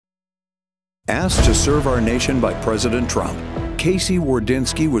Asked to serve our nation by President Trump, Casey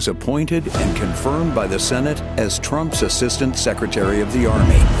Wardynski was appointed and confirmed by the Senate as Trump's Assistant Secretary of the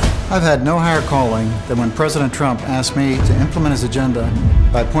Army. I've had no higher calling than when President Trump asked me to implement his agenda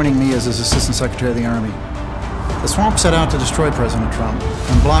by appointing me as his Assistant Secretary of the Army. The swamp set out to destroy President Trump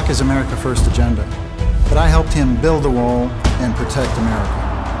and block his America First agenda, but I helped him build the wall and protect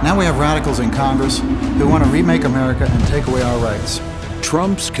America. Now we have radicals in Congress who want to remake America and take away our rights.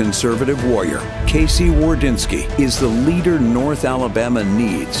 Trump's conservative warrior, Casey Wardynski, is the leader North Alabama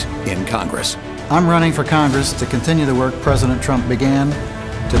needs in Congress. I'm running for Congress to continue the work President Trump began,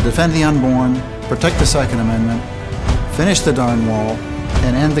 to defend the unborn, protect the Second Amendment, finish the darn wall,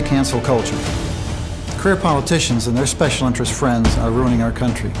 and end the cancel culture. Career politicians and their special interest friends are ruining our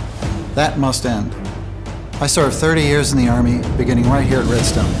country. That must end. I served 30 years in the Army, beginning right here at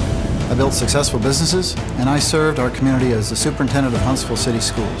Redstone. I built successful businesses, and I served our community as the superintendent of Huntsville City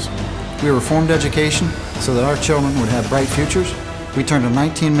Schools. We reformed education so that our children would have bright futures. We turned a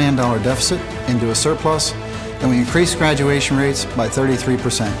 $19 million deficit into a surplus, and we increased graduation rates by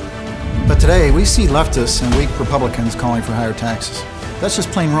 33%. But today, we see leftists and weak Republicans calling for higher taxes. That's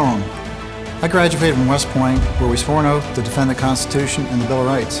just plain wrong. I graduated from West Point, where we swore an oath to defend the Constitution and the Bill of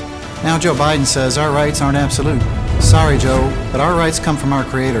Rights. Now Joe Biden says our rights aren't absolute. Sorry, Joe, but our rights come from our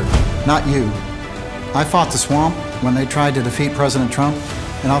Creator, not you. I fought the swamp when they tried to defeat President Trump,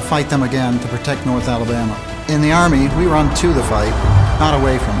 and I'll fight them again to protect North Alabama. In the Army, we run to the fight, not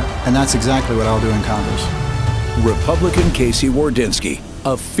away from it, and that's exactly what I'll do in Congress. Republican Casey Wardynski,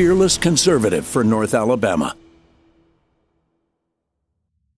 a fearless conservative for North Alabama.